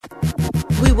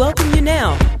We welcome you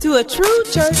now to A True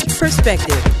Church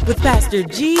Perspective with Pastor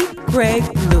G. Craig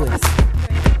Lewis.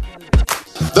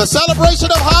 The celebration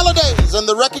of holidays and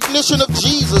the recognition of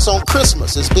Jesus on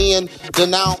Christmas is being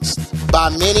denounced by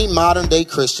many modern-day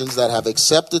Christians that have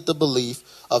accepted the belief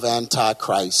of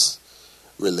Antichrist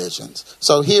religions.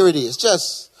 So here it is.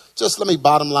 Just let me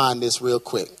bottom line this real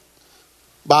quick.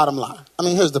 Bottom line.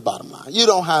 Here's the bottom line. You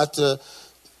don't have to.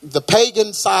 The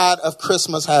pagan side of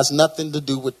Christmas has nothing to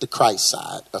do with the Christ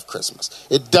side of Christmas.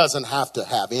 It doesn't have to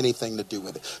have anything to do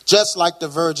with it. Just like the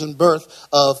virgin birth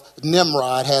of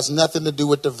Nimrod has nothing to do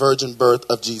with the virgin birth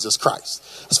of Jesus Christ.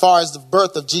 As far as the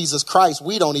birth of Jesus Christ,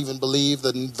 we don't even believe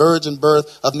the virgin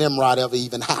birth of Nimrod ever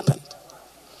even happened.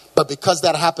 But because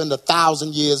that happened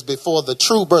 1,000 years before the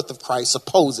true birth of Christ,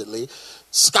 supposedly,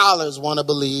 scholars want to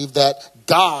believe that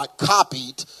God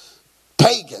copied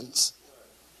pagans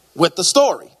with the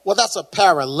story. Well, that's a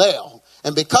parallel.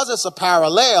 And because it's a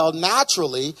parallel,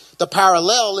 naturally, the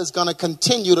parallel is going to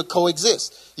continue to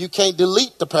coexist. You can't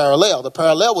delete the parallel. The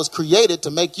parallel was created to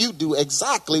make you do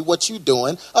exactly what you're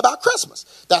doing about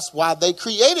Christmas. That's why they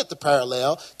created the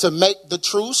parallel, to make the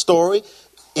true story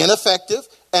ineffective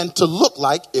and to look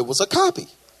like it was a copy.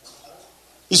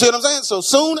 You see what I'm saying? So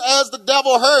soon as the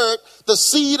devil heard the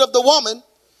seed of the woman,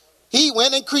 he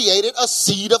went and created a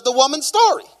seed of the woman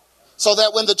story. So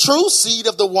that when the true seed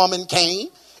of the woman came,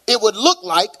 it would look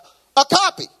like a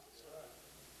copy.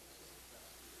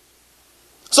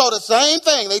 So the same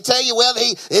thing. They tell you, well,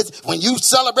 when you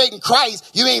celebrating Christ,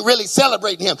 you ain't really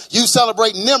celebrating him. You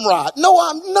celebrating Nimrod. No,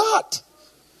 I'm not.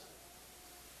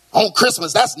 On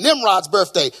Christmas, that's Nimrod's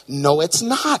birthday. No, it's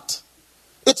not.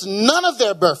 It's none of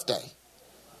their birthday.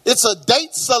 It's a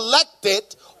date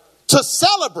selected to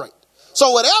celebrate.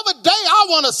 So whatever day I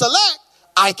want to select,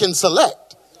 I can select.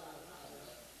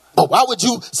 But why would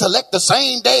you select the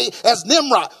same day as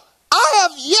Nimrod? I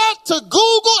have yet to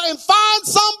Google and find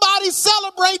somebody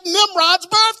celebrating Nimrod's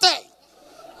birthday.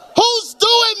 Who's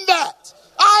doing that?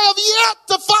 I have yet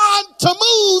to find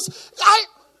Tammuz.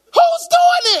 Who's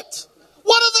doing it?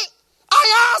 What are they?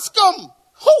 I ask them,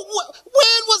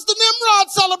 when was the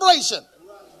Nimrod celebration?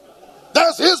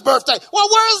 There's his birthday. Well,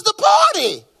 where's the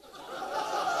party?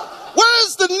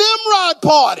 Where's the Nimrod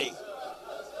party?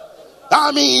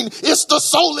 It's the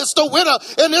soul, it's the winner,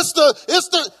 and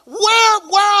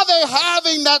where are they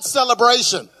having that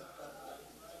celebration?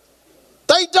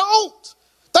 They don't.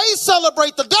 They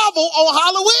celebrate the devil on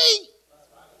Halloween.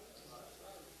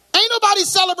 Ain't nobody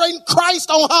celebrating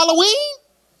Christ on Halloween.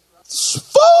 It's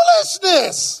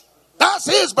foolishness. That's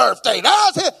his birthday.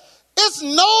 It's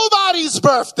nobody's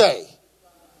birthday.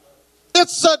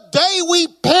 It's a day we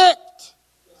picked.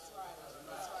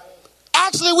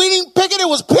 Actually, we didn't pick it. It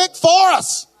was picked for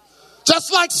us.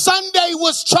 Just like Sunday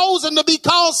was chosen to be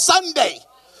called Sunday.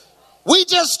 We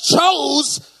just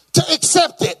chose to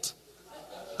accept it.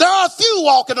 There are a few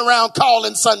walking around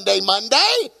calling Sunday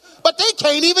Monday, but they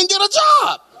can't even get a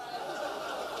job.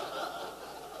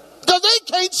 Because they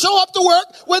can't show up to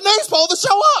work when they're supposed to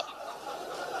show up.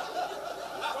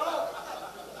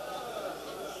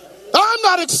 I'm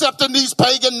not accepting these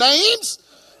pagan names.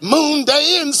 Moon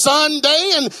Day and Sun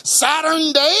Day and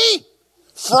Saturn Day,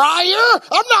 Friar.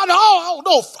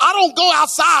 I don't go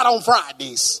outside on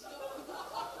Fridays.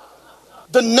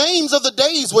 The names of the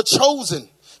days were chosen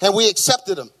and we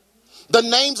accepted them. The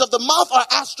names of the month are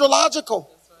astrological.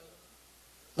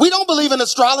 We don't believe in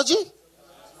astrology,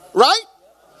 right?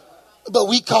 But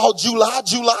we call July.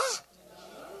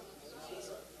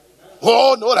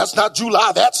 Oh, no, that's not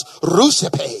July. That's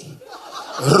Rushape.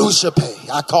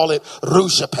 I call it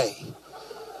Rushape.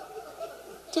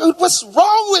 Dude, what's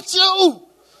wrong with you?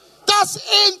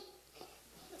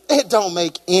 It don't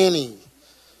make any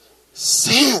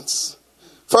sense.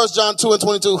 1 John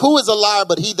 2:22. Who is a liar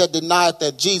but he that denieth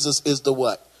that Jesus is the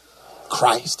what?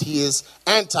 Christ. He is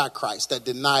Antichrist that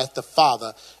denieth the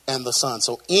Father and the Son.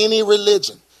 So any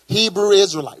religion, Hebrew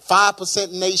Israelite,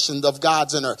 5% nation of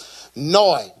gods in earth,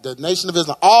 Noi, the nation of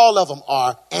Islam, all of them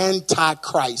are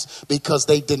Antichrist because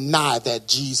they deny that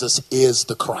Jesus is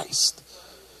the Christ.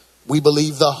 We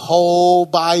believe the whole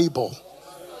Bible.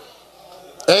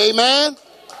 Amen.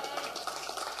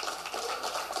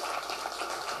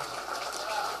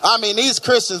 These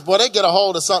Christians, boy, they get a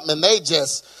hold of something and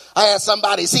I had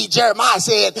somebody see Jeremiah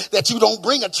said that you don't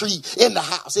bring a tree in the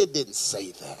house. It didn't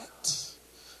say that.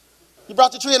 You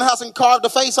brought the tree in the house and carved a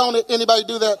face on it. Anybody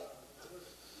do that?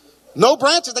 No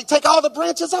branches. They take all the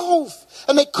branches off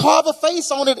and they carve a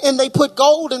face on it and they put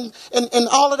gold and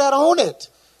all of that on it.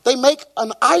 They make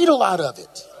an idol out of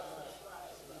it.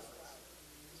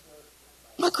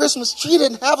 My Christmas tree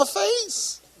didn't have a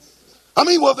face. I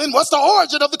mean, well, then what's the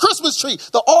origin of the Christmas tree?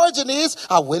 The origin is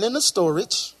I went in the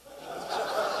storage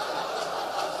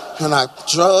and I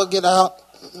drug it out.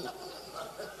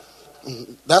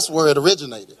 That's where it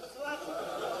originated.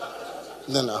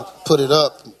 And then I put it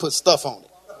up and put stuff on it.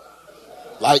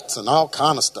 Lights and all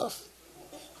kind of stuff.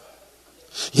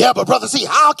 Yeah, but brother, see,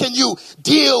 how can you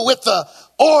deal with the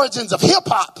origins of hip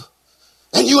hop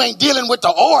and you ain't dealing with the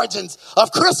origins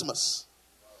of Christmas?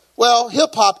 Well,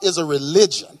 hip hop is a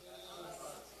religion.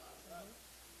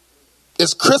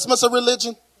 Is Christmas a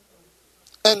religion?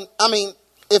 And I mean,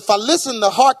 if I listen to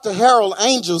Hark the Herald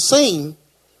Angels Sing,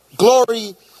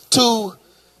 Glory to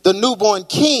the Newborn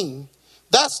King,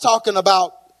 that's talking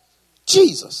about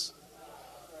Jesus.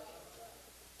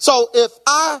 So if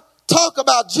I talk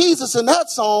about Jesus in that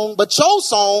song, but your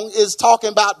song is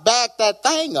talking about back that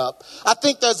thing up, I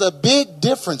think there's a big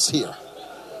difference here.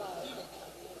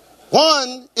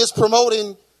 One is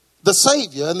promoting the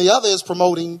Savior and the other is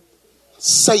promoting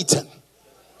Satan.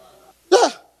 Yeah.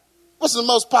 What's the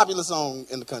most popular song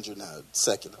in the country now?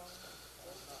 Secular.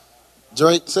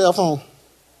 Drake, Cell Phone.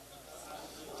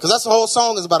 Because that's the whole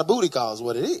song is about a booty call is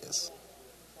what it is.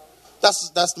 That's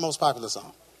the most popular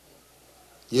song.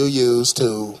 You used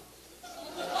to.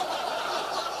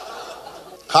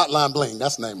 Hotline Bling,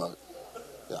 that's the name of it.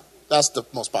 Yeah, that's the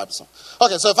most popular song.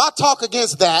 Okay, so if I talk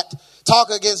against that, talk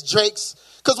against Drake's,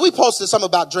 because we posted something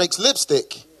about Drake's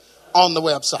lipstick on the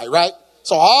website, right?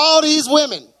 So all these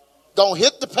women gonna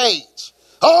hit the page.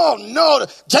 Oh no,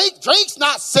 Drake's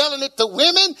not selling it to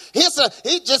women.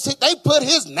 They put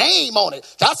his name on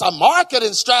it. That's a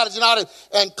marketing strategy and all that.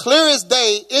 And clear as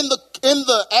day in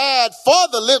the ad for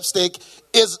the lipstick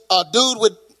is a dude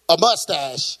with a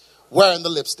mustache wearing the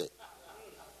lipstick.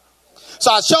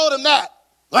 So I showed him that.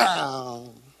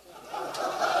 Wow.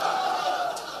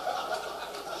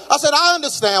 I said, I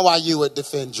understand why you would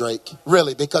defend Drake,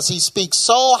 really, because he speaks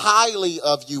so highly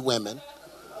of you women.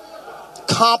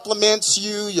 Compliments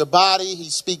you, your body. He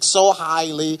speaks so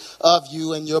highly of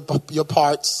you and your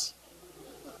parts.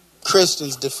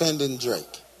 Christians defending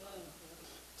Drake.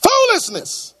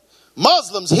 Foolishness.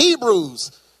 Muslims,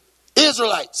 Hebrews,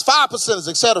 Israelites, 5%ers,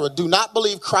 etc. do not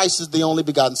believe Christ is the only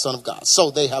begotten Son of God.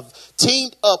 So they have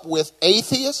teamed up with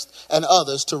atheists and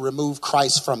others to remove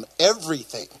Christ from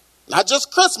everything. Not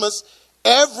just Christmas,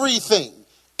 everything,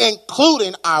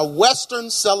 including our Western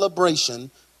celebration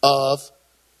of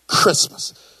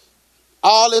Christmas.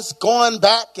 All this going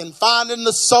back and finding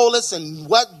the solace and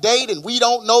what date, and we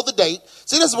don't know the date.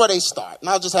 See, this is where they start. And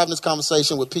I was just having this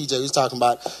conversation with PJ. He was talking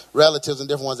about relatives and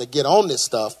different ones that get on this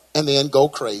stuff and then go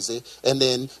crazy and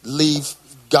then leave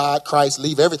God, Christ,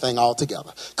 leave everything all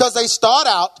together. Because they start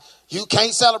out, you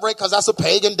can't celebrate because that's a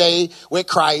pagan day with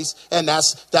Christ, and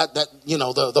that's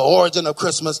the origin of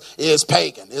Christmas is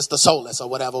pagan. It's the solace or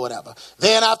whatever.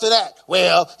 Then after that,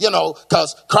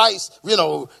 because Christ,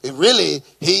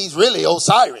 he's really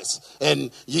Osiris,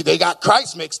 and they got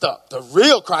Christ mixed up. The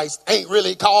real Christ ain't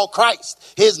really called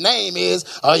Christ. His name is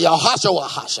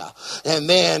Yahashua. And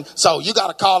then, so you got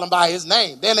to call him by his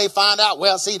name. Then they find out,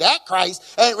 well, see, that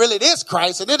Christ ain't really this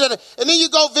Christ. And then you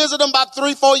go visit them about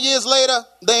 3-4 years later,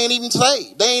 they ain't even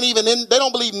saved. They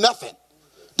don't believe nothing.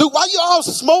 Dude, why you all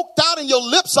smoked out and your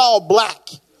lips all black?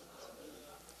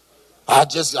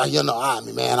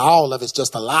 Man, all of it's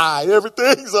just a lie.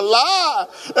 Everything's a lie.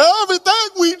 Everything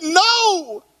we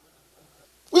know.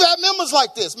 We've had members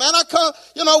like this, man. I come,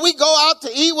 we go out to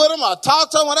eat with them or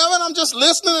talk to them, whatever, and I'm just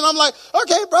listening, and I'm like,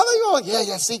 okay, brother, you're going,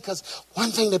 yeah, see, because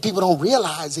one thing that people don't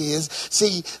realize is,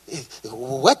 see,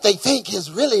 what they think is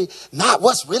really not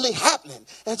what's really happening.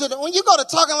 And so when you go to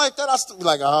talking like that, I still be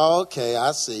like, oh, okay,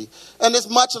 I see. And it's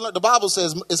the Bible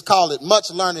says, it's called it,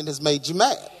 much learning has made you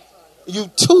mad. You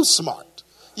too smart.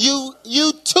 You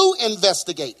too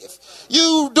investigative.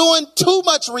 You doing too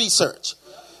much research.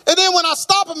 And then when I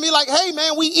stop and be like, hey,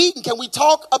 man, we eating. Can we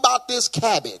talk about this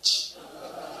cabbage?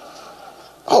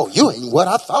 Oh, you ain't what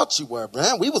I thought you were,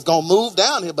 man. We was going to move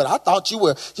down here, but I thought you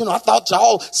were, I thought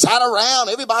y'all sat around.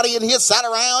 Everybody in here sat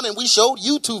around and we showed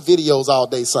YouTube videos all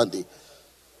day Sunday.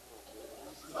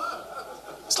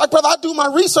 It's like, brother, I do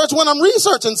my research when I'm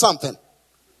researching something.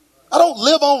 I don't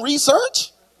live on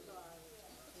research.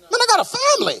 Man, I got a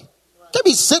family. Can't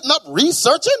be sitting up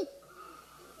researching.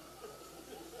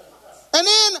 And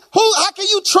then how can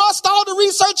you trust all the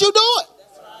research you doing?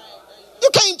 You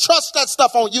can't trust that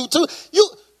stuff on YouTube. You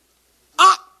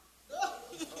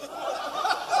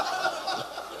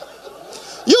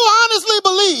honestly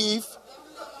believe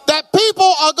that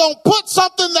people are going to put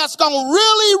something that's going to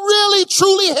really, really,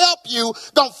 truly help you,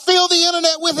 going to fill the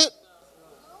internet with it?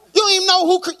 You don't even know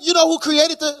who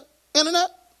created the internet?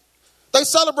 They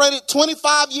celebrated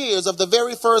 25 years of the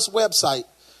very first website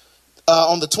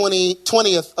on the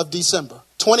 20th of December.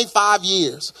 25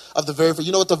 years of the very first.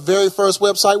 You know what the very first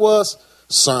website was?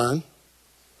 CERN.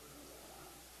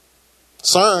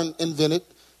 CERN invented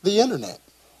the internet.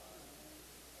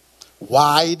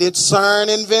 Why did CERN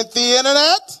invent the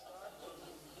internet?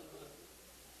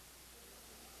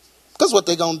 Because what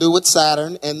they're going to do with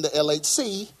Saturn and the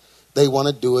LHC, they want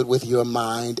to do it with your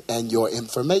mind and your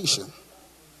information.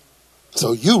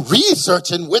 So you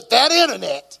researching with that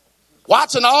internet,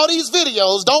 watching all these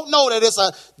videos, don't know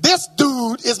that this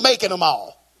dude is making them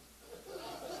all.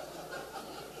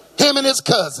 Him and his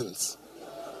cousins.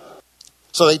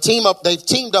 So they've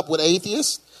teamed up with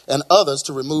atheists and others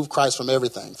to remove Christ from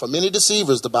everything. For many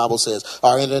deceivers, the Bible says,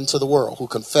 are entered into the world who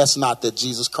confess not that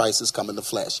Jesus Christ is come in the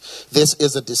flesh. This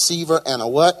is a deceiver and a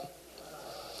what?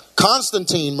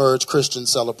 Constantine merged Christian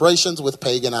celebrations with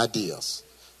pagan ideas.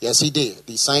 Yes, he did.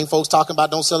 These same folks talking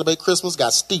about don't celebrate Christmas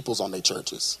got steeples on their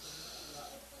churches.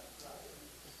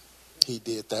 He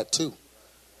did that too.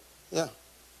 Yeah.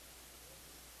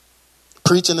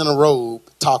 Preaching in a robe,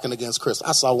 talking against Christmas.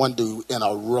 I saw one dude in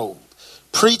a robe.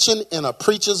 Preaching in a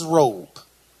preacher's robe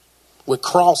with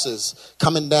crosses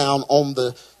coming down on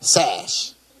the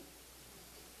sash.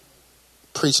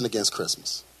 Preaching against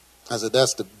Christmas. I said,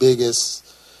 that's the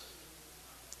biggest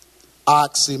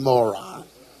oxymoron.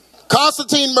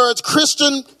 Constantine merged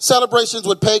Christian celebrations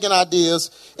with pagan ideas.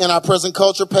 In our present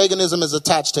culture, paganism is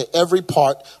attached to every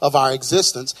part of our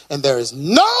existence, and there is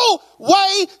no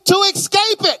way to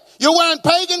escape it. You're wearing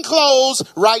pagan clothes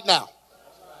right now.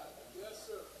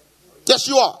 Yes,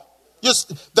 you are.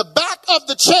 The back of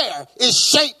the chair is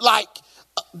shaped like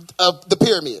the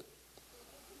pyramid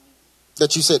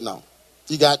that you're sitting on.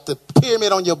 You got the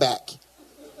pyramid on your back.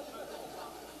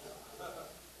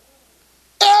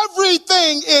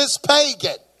 Everything is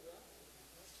pagan.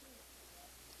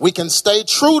 We can stay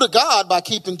true to God by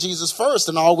keeping Jesus first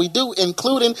in all we do,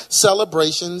 including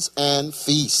celebrations and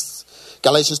feasts.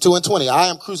 Galatians 2:20, I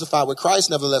am crucified with Christ,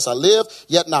 nevertheless I live,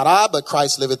 yet not I, but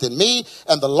Christ liveth in me.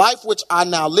 And the life which I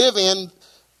now live in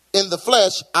the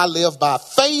flesh, I live by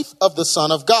faith of the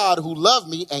Son of God who loved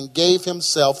me and gave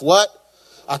himself what?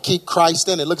 I keep Christ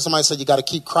in it. Look at somebody and say, you got to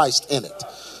keep Christ in it.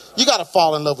 You got to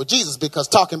fall in love with Jesus, because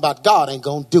talking about God ain't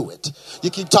going to do it. You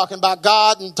keep talking about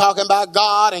God and talking about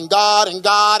God and God and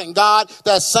God and God.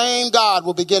 That same God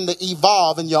will begin to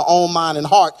evolve in your own mind and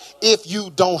heart if you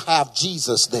don't have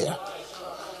Jesus there.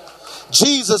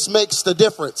 Jesus makes the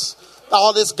difference.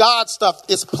 All this God stuff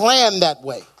is planned that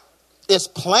way. It's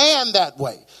planned that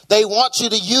way. They want you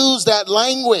to use that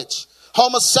language.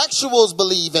 Homosexuals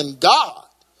believe in God,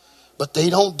 but they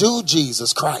don't do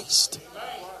Jesus Christ.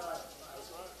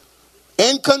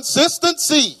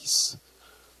 Inconsistencies.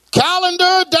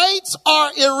 Calendar dates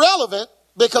are irrelevant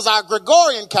because our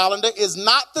Gregorian calendar is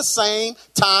not the same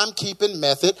timekeeping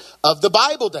method of the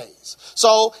Bible days.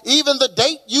 So even the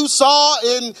date you saw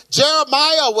in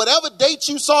Jeremiah, or whatever date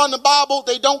you saw in the Bible,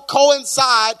 they don't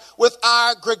coincide with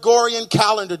our Gregorian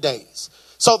calendar days.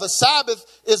 So the Sabbath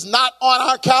is not on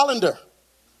our calendar.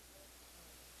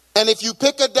 And if you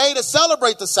pick a day to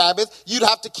celebrate the Sabbath, you'd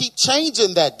have to keep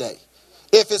changing that day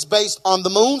if it's based on the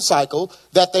moon cycle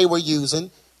that they were using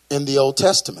in the Old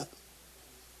Testament.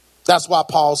 That's why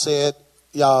Paul said,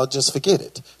 y'all just forget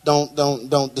it.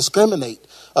 Don't discriminate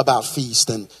about feasts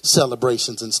and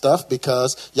celebrations and stuff,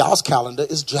 because y'all's calendar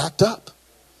is jacked up.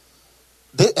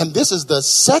 And this is the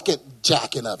second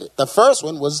jacking of it. The first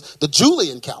one was the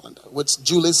Julian calendar, which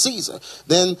Julius Caesar.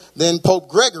 Then Pope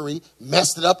Gregory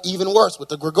messed it up even worse with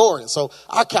the Gregorian. So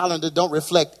our calendar don't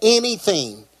reflect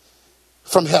anything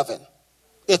from heaven.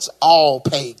 It's all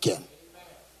pagan.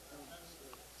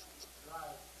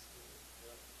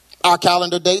 Our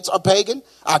calendar dates are pagan.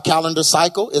 Our calendar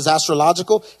cycle is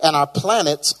astrological. And our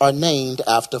planets are named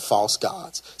after false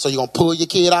gods. So you're going to pull your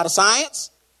kid out of science?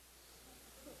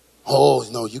 Oh,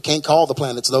 no, you can't call the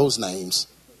planets those names.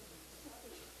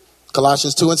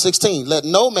 Colossians 2:16. Let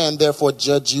no man therefore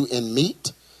judge you in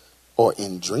meat or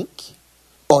in drink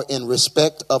or in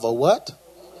respect of a what?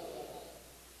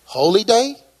 Holy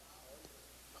day?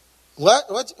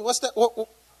 What's that? What,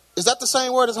 is that the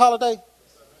same word as holiday?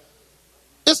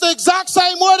 It's the exact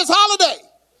same word as holiday.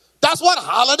 That's what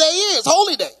holiday is,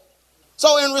 holy day.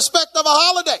 So in respect of a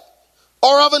holiday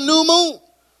or of a new moon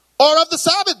or of the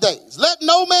Sabbath days, let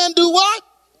no man do what?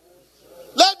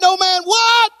 Let no man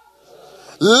what?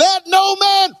 Let no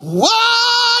man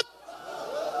what?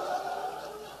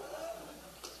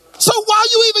 So why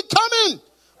you even coming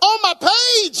on my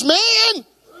page, man?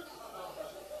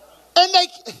 And they,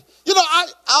 I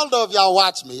don't know if y'all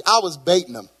watch me. I was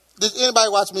baiting them. Did anybody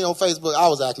watch me on Facebook? I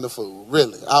was acting a fool,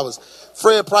 really.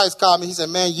 Fred Price called me. He said,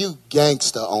 man, you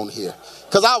gangster on here.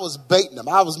 Because I was baiting them.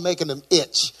 I was making them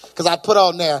itch. Because I put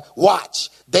on there, watch.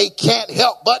 They can't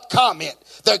help but comment.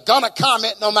 They're going to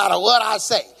comment no matter what I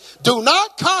say. Do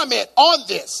not comment on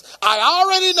this. I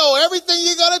already know everything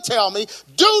you're going to tell me.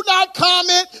 Do not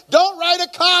comment. Don't write a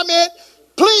comment.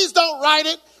 Please don't write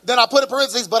it. Then I put in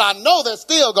parentheses, but I know they're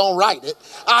still going to write it.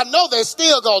 I know they're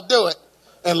still going to do it.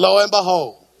 And lo and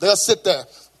behold, they'll sit there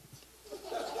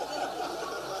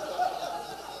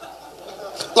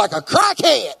like a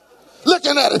crackhead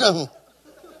looking at it.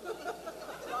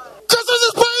 Christmas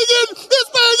is pagan. It's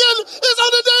pagan. It's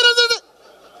on the date.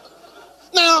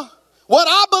 Now, what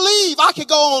I believe, I could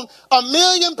go on a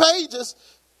million pages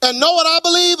and know what I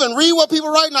believe and read what people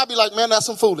write, and I'd be like, man, that's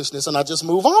some foolishness, and I just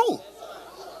move on.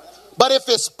 But if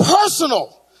it's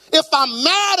personal, if I'm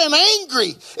mad and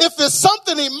angry, if there's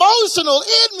something emotional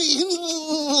in me,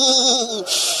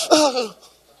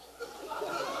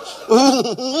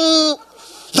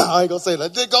 no, I ain't gonna say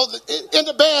that. Just go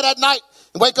into bed at night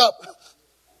and wake up.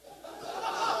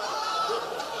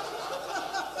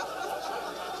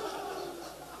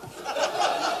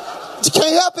 You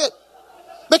can't help it.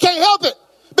 They can't help it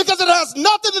because it has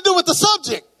nothing to do with the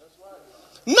subject.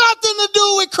 Nothing to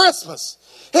do with Christmas.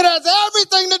 It has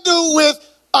everything to do with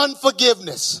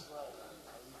unforgiveness.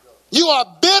 You are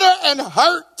bitter and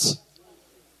hurt.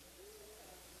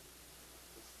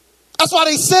 That's why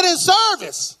they sit in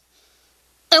service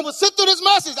and will sit through this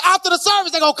message. After the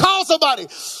service, they're going to call somebody.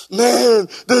 Man,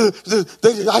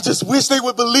 I just wish they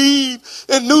would believe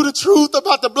and knew the truth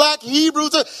about the black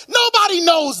Hebrews. Nobody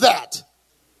knows that.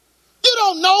 You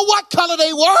don't know what color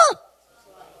they were.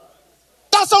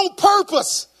 That's on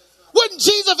purpose. Wouldn't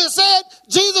Jesus have said,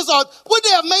 would they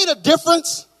have made a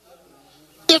difference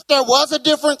if there was a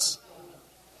difference?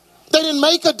 They didn't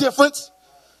make a difference.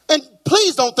 And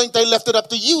please don't think they left it up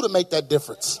to you to make that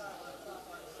difference.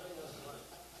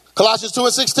 Colossians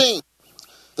 2:16.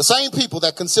 The same people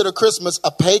that consider Christmas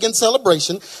a pagan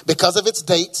celebration because of its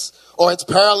dates or its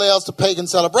parallels to pagan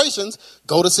celebrations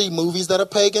go to see movies that are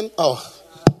pagan.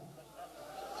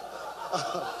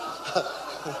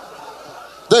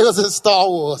 They was in Star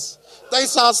Wars. They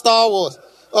saw Star Wars.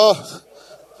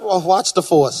 Watch The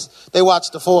Force. They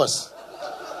watched The Force.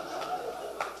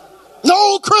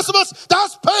 No, Christmas,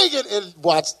 that's pagan. And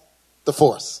watch The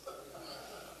Force.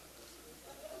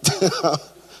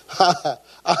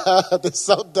 They're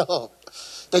so dumb.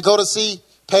 They go to see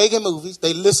pagan movies.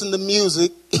 They listen to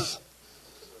music.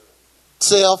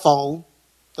 Cell phone.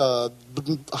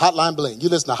 Hotline Bling. You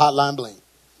listen to Hotline Bling.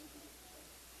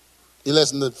 You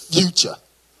listen to Future.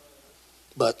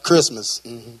 But Christmas,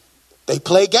 they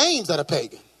play games that are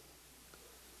pagan.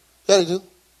 Yeah, they do.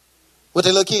 What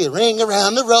they look here, ring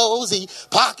around the rosy,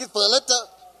 pocket full of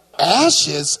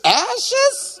ashes.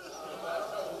 Ashes?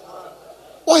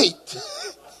 Wait.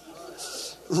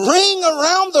 Ring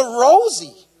around the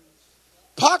rosy.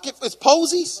 Pocket is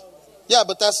posies? Yeah,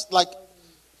 but that's like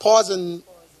poison.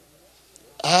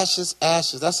 Ashes,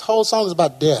 ashes. That whole song is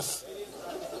about death.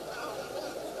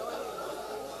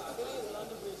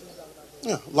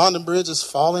 Yeah, London Bridge is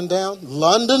falling down.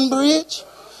 London Bridge?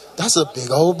 That's a big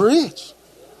old bridge.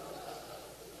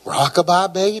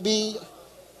 Rockabye Baby.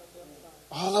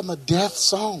 All of them are death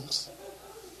songs.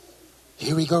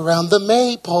 Here we go around the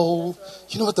maypole.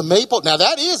 You know what the maypole? Now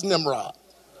that is Nimrod.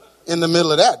 In the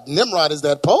middle of that. Nimrod is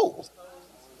that pole.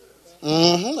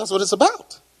 That's what it's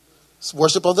about. It's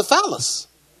worship of the phallus.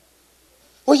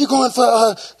 Where you going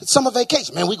for summer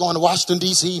vacation? Man, we going to Washington,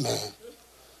 D.C., man.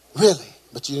 Really?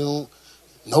 But you don't.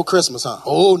 No Christmas, huh?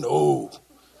 Oh, no.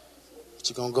 But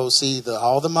you're going to go see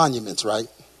all the monuments, right?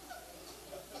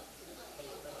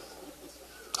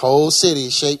 Whole city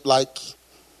shaped like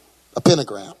a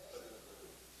pentagram.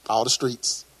 All the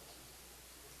streets.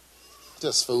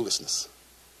 Just foolishness.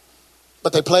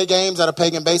 But they play games that are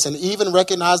pagan based and even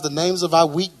recognize the names of our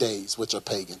weekdays, which are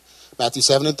pagan. Matthew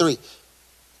 7:3.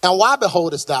 And why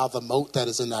beholdest thou the mote that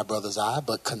is in thy brother's eye,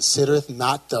 but considereth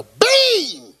not the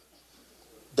beam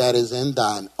that is in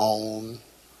thine own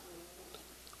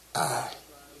eye?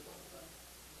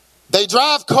 They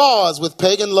drive cars with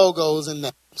pagan logos and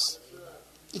names.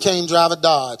 You can't even drive a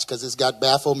Dodge because it's got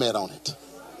Baphomet on it.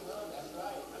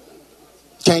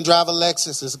 You can't drive a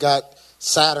Lexus, it's got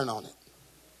Saturn on it.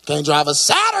 You can't drive a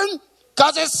Saturn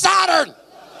because it's Saturn.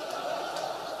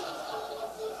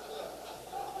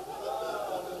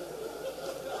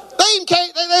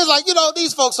 They was like,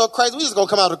 these folks are crazy. We just going to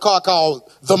come out of a car called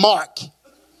the Mark.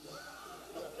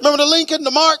 Remember the Lincoln,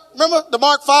 the Mark? Remember the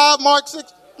Mark 5, Mark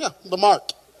 6? Yeah, the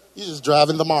Mark. You just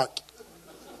driving the Mark.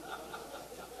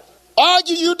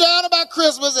 argue you down about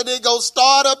Christmas, and then go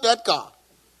start up that car.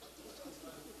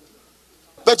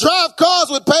 They drive cars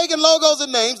with pagan logos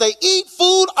and names. They eat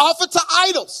food offered to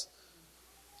idols.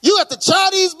 You at the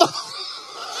Chinese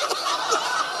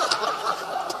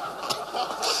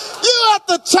You at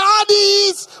the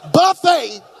Chinese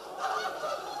buffet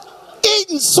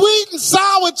eating sweet and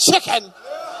sour chicken.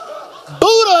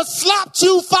 Buddha slapped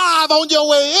you 5 on your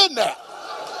way in there.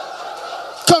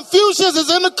 Confucius is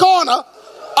in the corner,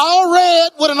 all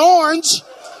red with an orange.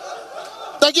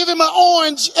 They give him an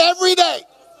orange every day.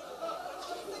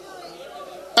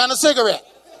 And a cigarette.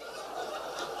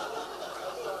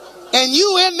 And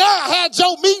you in there had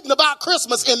your meeting about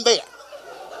Christmas in there.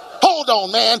 Hold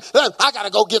on, man. I got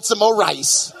to go get some more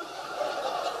rice.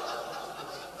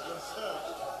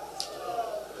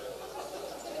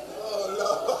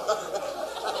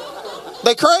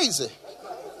 They crazy.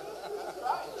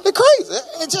 They're crazy.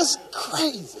 It's just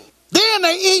crazy. Then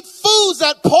they eat foods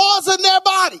that poison their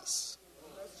bodies.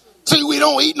 See, we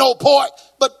don't eat no pork.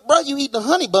 But, bro, you eat the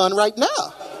honey bun right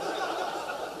now.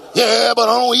 Yeah, but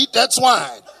I don't eat that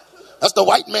swine. That's the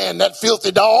white man, that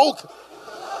filthy dog.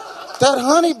 That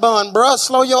honey bun, bro,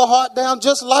 slow your heart down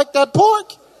just like that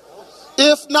pork,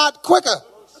 if not quicker.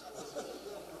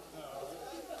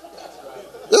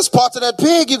 There's parts of that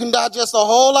pig you can digest a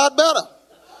whole lot better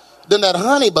than that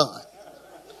honey bun.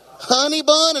 Honey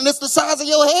bun, and it's the size of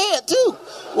your head, too.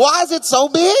 Why is it so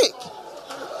big?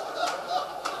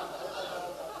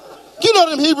 You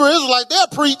know them Hebrew Israelites, they'll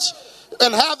preach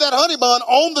and have that honey bun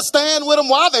on the stand with them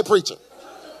while they preaching.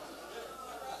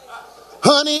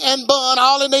 Honey and bun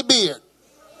all in their beard.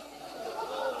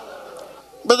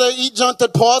 But they eat junk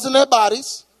that poison their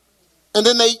bodies. And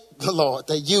then they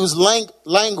use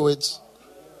language.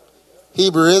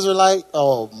 Hebrew Israelite,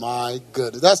 oh my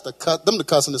goodness. That's the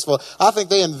cussing is for. I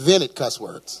think they invented cuss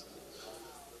words.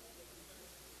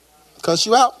 Cuss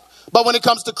you out. But when it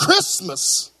comes to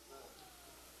Christmas,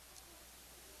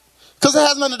 because it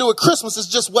has nothing to do with Christmas, it's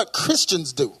just what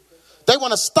Christians do. They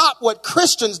want to stop what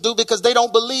Christians do because they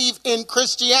don't believe in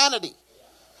Christianity.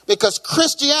 Because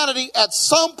Christianity at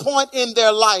some point in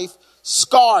their life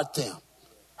scarred them,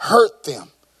 hurt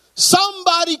them.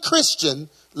 Somebody Christian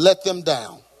let them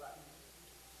down.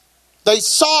 They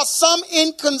saw some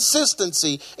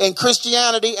inconsistency in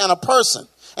Christianity and a person,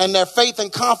 and their faith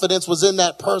and confidence was in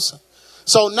that person.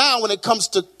 So now when it comes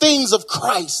to things of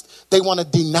Christ, they want to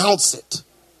denounce it.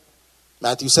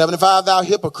 Matthew 7:5, thou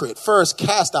hypocrite, first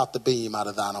cast out the beam out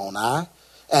of thine own eye,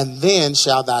 and then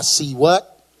shall thou see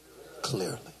what?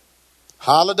 Clearly.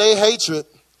 Holiday hatred.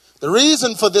 The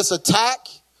reason for this attack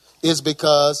is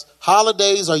because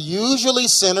holidays are usually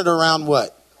centered around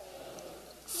what?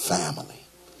 Family.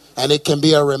 And it can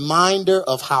be a reminder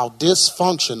of how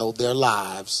dysfunctional their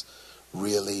lives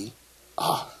really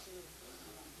are.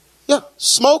 Yeah,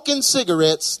 smoking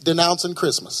cigarettes, denouncing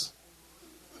Christmas.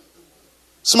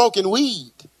 Smoking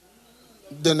weed,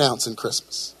 denouncing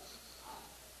Christmas.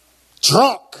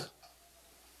 Drunk,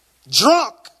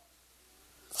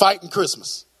 fighting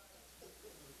Christmas.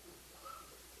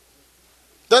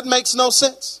 That makes no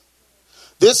sense.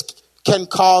 This can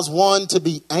cause one to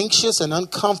be anxious and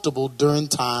uncomfortable during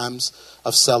times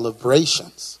of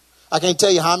celebrations. I can't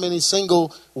tell you how many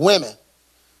single women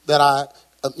that I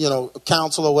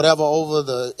counsel or whatever over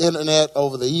the internet,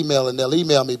 over the email, and they'll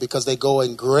email me because they go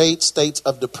in great states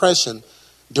of depression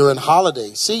during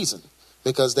holiday season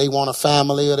because they want a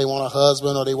family or they want a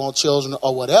husband or they want children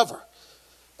or whatever.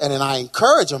 And then I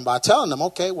encourage them by telling them,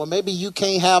 okay, well, maybe you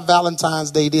can't have Valentine's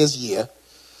Day this year,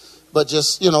 but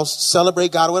just,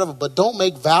 celebrate God or whatever. But don't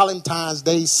make Valentine's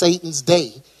Day Satan's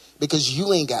day because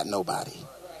you ain't got nobody.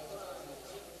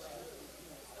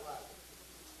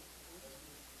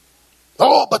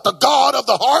 Oh, but the God of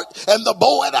the heart and the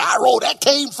bow and arrow that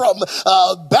came from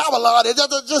Babylon.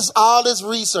 It's just all this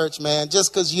research, man,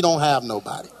 just because you don't have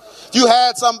nobody. If you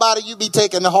had somebody, you'd be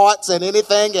taking the hearts and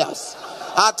anything else.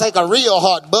 I'd take a real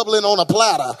heart bubbling on a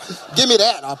platter. Give me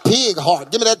that, a pig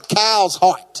heart. Give me that cow's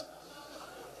heart.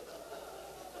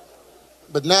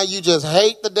 But now you just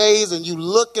hate the days and you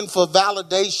looking for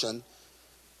validation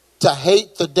to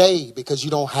hate the day because you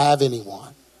don't have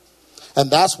anyone. And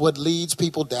that's what leads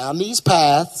people down these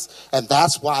paths. And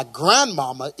that's why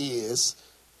grandmama is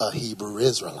a Hebrew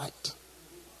Israelite.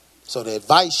 So the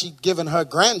advice she'd given her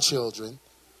grandchildren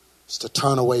is to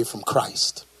turn away from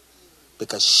Christ.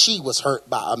 Because she was hurt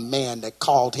by a man that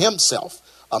called himself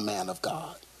a man of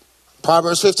God.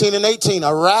 Proverbs 15:18,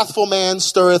 a wrathful man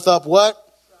stirreth up what?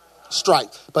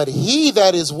 Strife. But he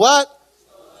that is what?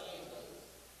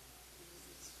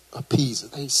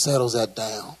 Appeaseth. He settles that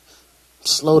down.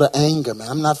 Slow to anger, man.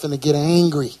 I'm not finna get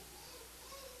angry.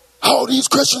 Oh, these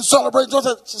Christians celebrate.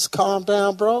 Just calm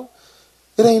down, bro.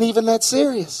 It ain't even that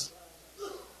serious.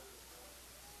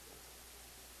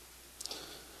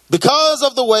 Because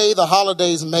of the way the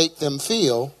holidays make them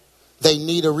feel, they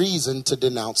need a reason to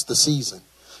denounce the season.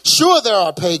 Sure, there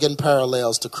are pagan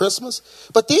parallels to Christmas,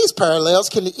 but these parallels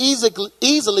can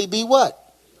easily be what?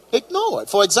 Ignored.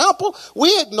 For example,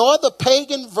 we ignore the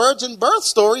pagan virgin birth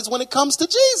stories when it comes to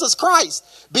Jesus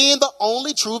Christ being the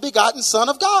only true begotten Son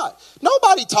of God.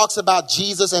 Nobody talks about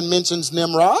Jesus and mentions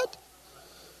Nimrod.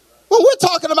 When we're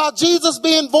talking about Jesus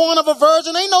being born of a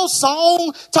virgin, ain't no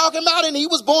song talking about and he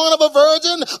was born of a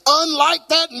virgin, unlike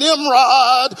that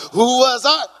Nimrod who was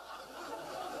a...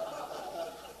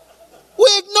 We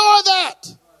ignore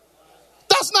that.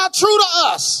 That's not true to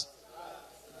us.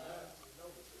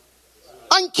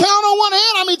 I can count on one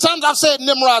hand how many times I've said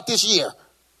Nimrod this year.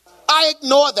 I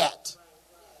ignore that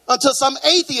until some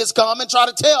atheists come and try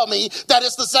to tell me that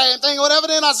it's the same thing or whatever.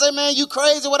 Then I say, man, you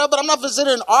crazy, whatever. But I'm not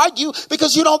considering to argue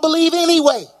because you don't believe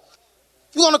anyway.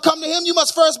 If you want to come to him, you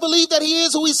must first believe that he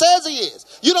is who he says he is.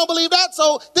 You don't believe that,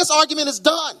 so this argument is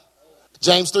done.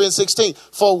 James 3:16.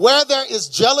 For where there is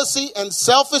jealousy and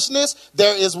selfishness,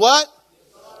 there is what?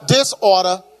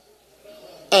 Disorder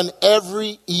and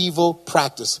every evil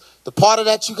practice. The part of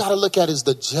that you got to look at is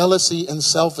the jealousy and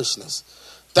selfishness.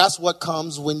 That's what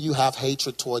comes when you have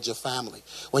hatred towards your family.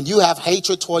 When you have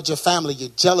hatred towards your family, you're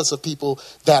jealous of people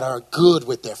that are good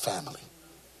with their family.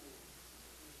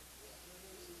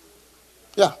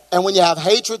 Yeah. And when you have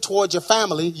hatred towards your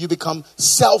family, you become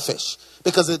selfish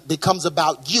because it becomes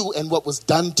about you and what was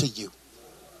done to you.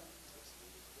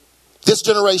 This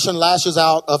generation lashes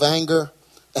out of anger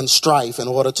and strife in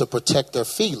order to protect their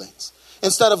feelings,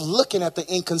 instead of looking at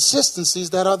the inconsistencies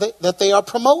that they are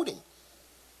promoting.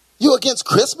 You against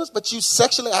Christmas, but you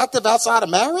sexually active outside of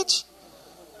marriage?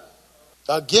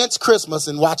 Against Christmas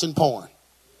and watching porn.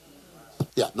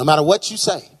 Yeah, no matter what you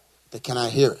say, they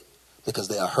cannot hear it because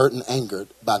they are hurt and angered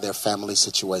by their family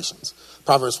situations.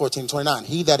 Proverbs 14:29.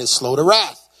 He that is slow to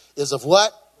wrath is of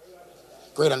what?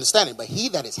 Great understanding. But he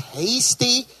that is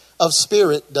hasty of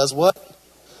spirit does what?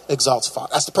 Exalts father.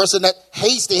 That's the person that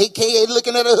hasty, aka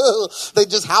looking at it, they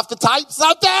just have to type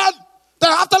something. They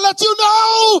have to let you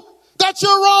know that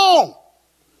you're wrong.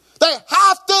 They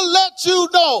have to let you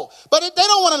know. But they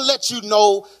don't want to let you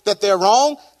know that they're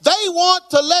wrong. They want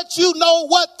to let you know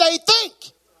what they think.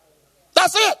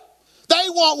 That's it. They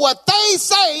want what they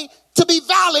say to be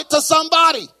valid to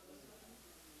somebody.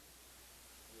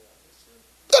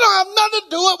 They don't have nothing to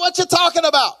do with what you're talking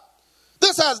about.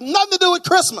 This has nothing to do with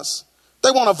Christmas.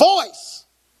 They want a voice.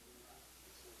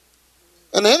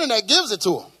 And the internet gives it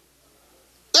to them.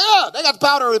 Yeah, they got the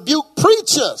power to rebuke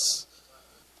preachers.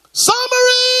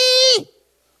 Summary!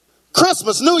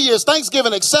 Christmas, New Year's,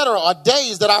 Thanksgiving, etc. are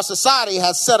days that our society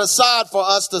has set aside for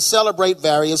us to celebrate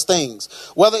various things.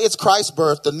 Whether it's Christ's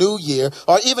birth, the New Year,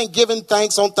 or even giving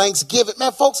thanks on Thanksgiving.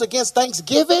 Man, folks against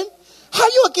Thanksgiving? How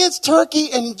you against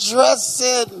turkey and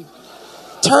dressing?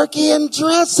 Turkey and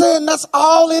dressing, that's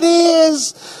all it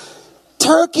is.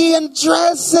 Turkey and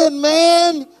dressing,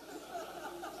 man.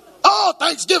 Oh,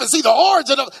 Thanksgiving. See, the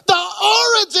origin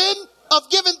of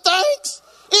giving thanks.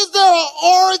 Is there an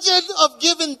origin of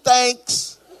giving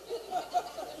thanks?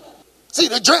 See,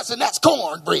 the dressing, that's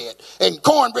cornbread. And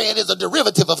cornbread is a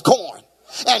derivative of corn.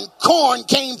 And corn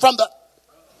came from the...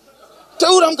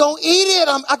 Dude, I'm going to eat it.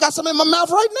 I got some in my mouth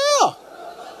right now.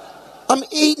 I'm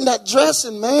eating that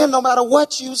dressing, man, no matter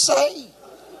what you say.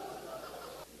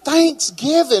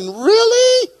 Thanksgiving,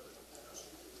 really?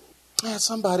 I had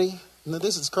somebody,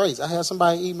 this is crazy. I had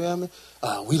somebody email me.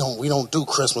 We don't do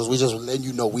Christmas. We just letting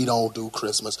you know we don't do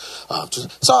Christmas.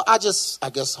 So I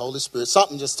guess Holy Spirit,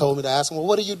 something just told me to ask him, well,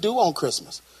 what do you do on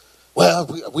Christmas? Well,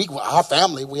 we our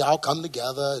family, we all come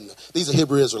together, and these are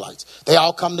Hebrew Israelites. They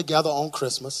all come together on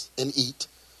Christmas and eat.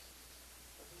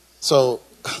 So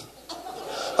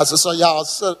I said, so y'all,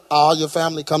 all your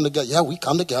family come together? Yeah, we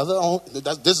come together.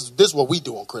 This is what we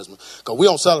do on Christmas, because we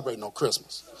don't celebrate no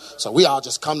Christmas. So we all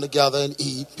just come together and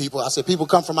eat. I said, people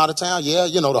come from out of town? Yeah,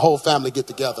 the whole family get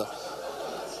together.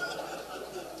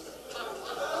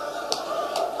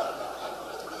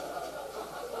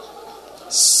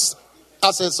 I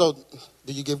said, so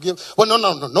do you give gifts? Well,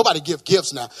 no, nobody give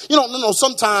gifts now. No,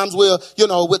 sometimes we'll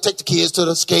take the kids to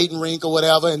the skating rink or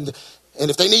whatever, and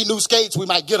if they need new skates, we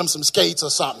might get them some skates or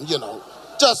something,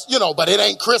 but it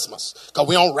ain't Christmas because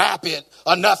we don't wrap it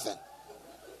or nothing.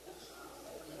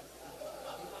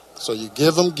 So you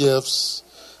give them gifts.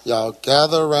 Y'all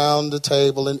gather around the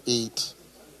table and eat.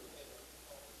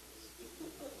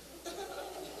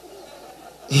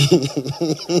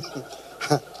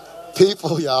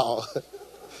 People, y'all.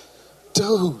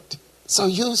 Dude, So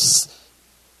you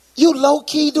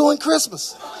low-key doing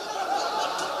Christmas.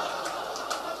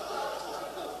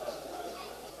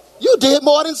 You did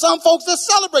more than some folks that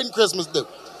celebrating Christmas do.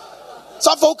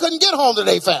 Some folks couldn't get home to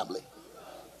their family.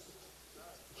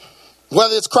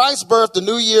 Whether it's Christ's birth, the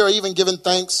new year, or even giving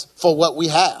thanks for what we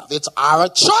have. It's our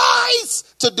choice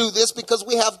to do this because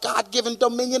we have God-given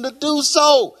dominion to do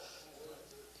so.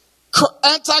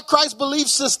 Antichrist belief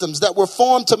systems that were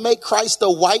formed to make Christ the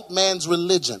white man's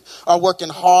religion are working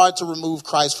hard to remove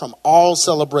Christ from all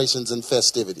celebrations and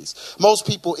festivities. Most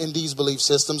people in these belief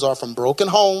systems are from broken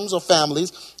homes or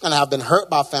families and have been hurt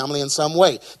by family in some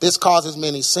way. This causes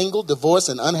many single, divorced,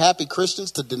 and unhappy Christians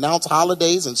to denounce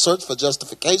holidays and search for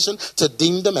justification to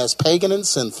deem them as pagan and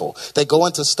sinful. They go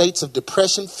into states of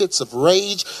depression, fits of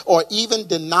rage, or even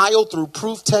denial through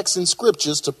proof texts and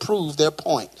scriptures to prove their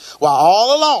point. While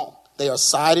all along, they are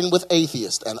siding with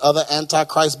atheists and other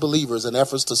antichrist believers in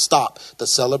efforts to stop the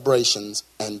celebrations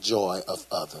and joy of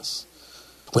others.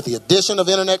 With the addition of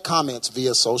internet comments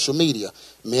via social media,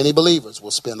 many believers will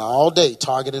spend all day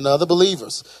targeting other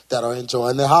believers that are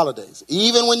enjoying their holidays.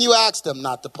 Even when you ask them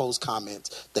not to post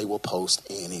comments, they will post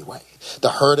anyway. The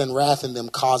hurt and wrath in them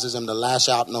causes them to lash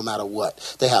out no matter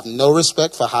what. They have no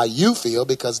respect for how you feel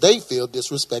because they feel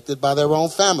disrespected by their own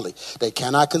family. They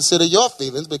cannot consider your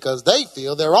feelings because they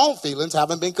feel their own feelings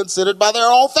haven't been considered by their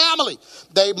own family.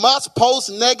 They must post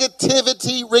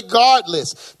negativity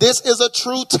regardless. This is a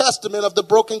true testament of the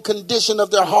broken condition of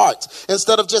their hearts.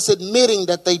 Instead of just admitting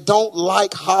that they don't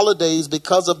like holidays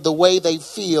because of the way they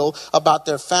feel about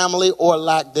their family or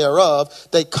lack thereof,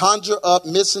 they conjure up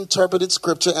misinterpreted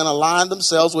scripture and align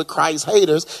themselves with Christ's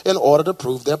haters in order to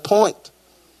prove their point.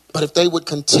 But if they would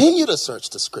continue to search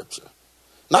the scripture,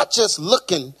 not just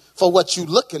looking for what you're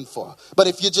looking for, but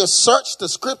if you just search the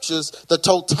scriptures, the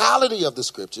totality of the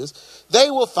scriptures,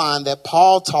 they will find that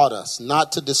Paul taught us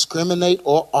not to discriminate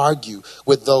or argue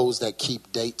with those that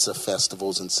keep dates of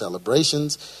festivals and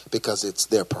celebrations because it's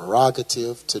their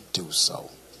prerogative to do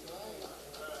so.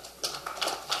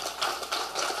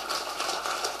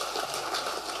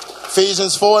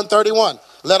 Ephesians 4:31.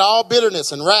 Let all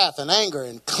bitterness and wrath and anger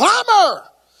and clamor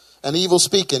and evil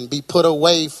speaking be put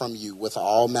away from you with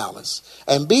all malice.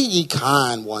 And be ye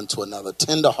kind one to another,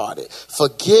 tenderhearted,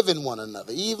 forgiving one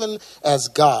another, even as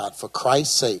God, for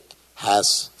Christ's sake,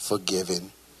 has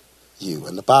forgiven you.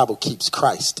 And the Bible keeps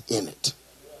Christ in it.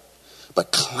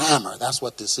 But clamor, that's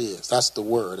what this is. That's the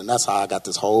word. And that's how I got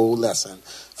this whole lesson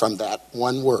from that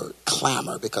one word,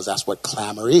 clamor, because that's what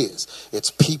clamor is.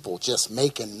 It's people just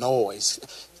making noise.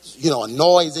 You know, a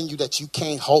noise in you that you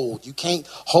can't hold. You can't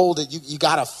hold it. You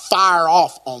got to fire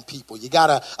off on people. You got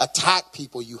to attack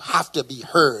people. You have to be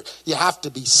heard. You have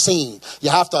to be seen. You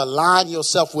have to align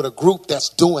yourself with a group that's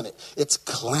doing it. It's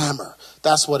clamor.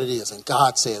 That's what it is. And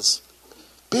God says,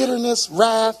 bitterness,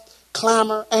 wrath,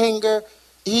 clamor, anger,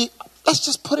 let's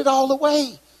just put it all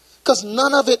away because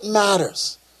none of it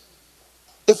matters.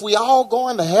 If we all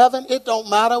going to heaven, it don't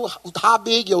matter how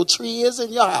big your tree is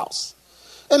in your house.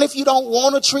 And if you don't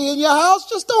want a tree in your house,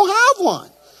 just don't have one.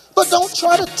 But don't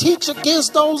try to teach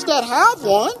against those that have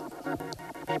one.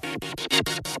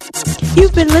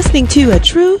 You've been listening to A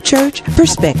True Church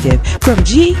Perspective from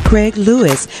G. Craig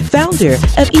Lewis, founder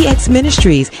of EX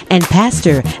Ministries and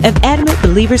pastor of Adamant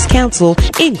Believers Council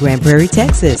in Grand Prairie,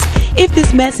 Texas. If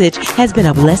this message has been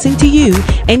a blessing to you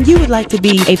and you would like to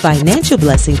be a financial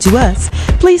blessing to us,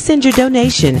 please send your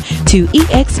donation to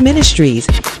EX Ministries,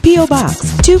 P.O. Box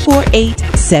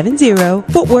 24870,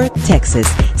 Fort Worth, Texas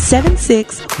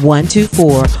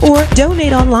 76124, or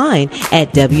donate online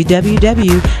at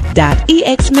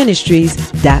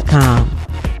www.exministries.com.